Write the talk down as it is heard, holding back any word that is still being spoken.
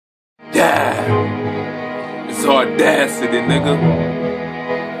Yeah, it's R-Dasity, nigga.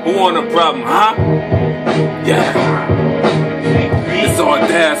 Who want a problem, huh? Yeah. It's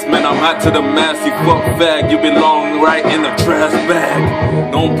R-Das, man, I'm hot to the mass, you fuck fag. You belong right in the trash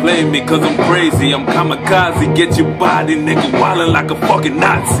bag. Don't play me cause I'm crazy, I'm kamikaze. Get your body, nigga, wildin' like a fucking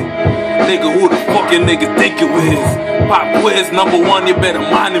Nazi. Nigga, who the fucking nigga think you is? Pop quiz, #1, you better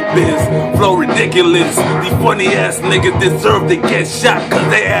mind your biz. Flow ridiculous, these funny ass niggas deserve to get shot cause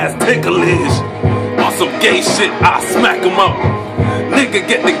they ass ticklish. On some gay shit, I smack 'em up. Nigga,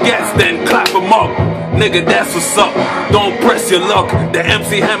 get the gas, then clap 'em up. Nigga, that's what's up, don't press your luck. The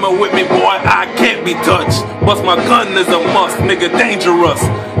MC Hammer with me, boy, I can't be touched. Bust my gun is a must, nigga, dangerous.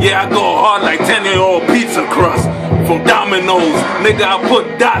 Yeah, I go hard like 10-year-old pizza crust. From Domino's, nigga, I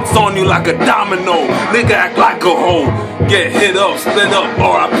put dots on you like a domino. Nigga, act like a hoe. Get hit up, split up,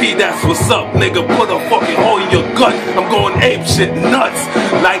 R.I.P. that's what's up. Nigga, put a fucking hole in your gut. I'm going ape shit nuts.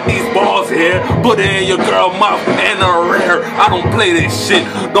 Like these balls here, put it in your girl mouth and her rear. I don't play this shit,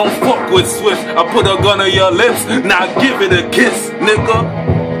 don't fuck with Swift. I put a gun on your lips, now give it a kiss, nigga.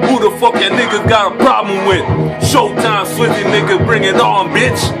 Who the fuck that niggas got a problem with? Showtime, Swifty, nigga, bring it on,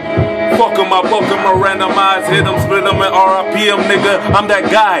 bitch. Fuck 'em, I fuck 'em, I randomize, hit 'em, split 'em, and R.I.P. 'em, nigga. I'm that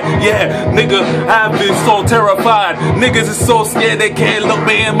guy, yeah, nigga. I've been so terrified. Niggas is so scared they can't look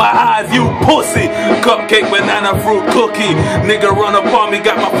me in my eyes. You pussy, cupcake, banana, fruit, cookie. Nigga, run up on me,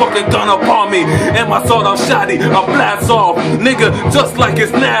 got my fucking gun up on me, and my sword I'm shotty, I blast off, nigga, just like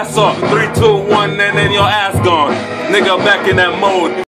it's NASA. 3, 2, 1, and then your ass gone, nigga. Back in that mode.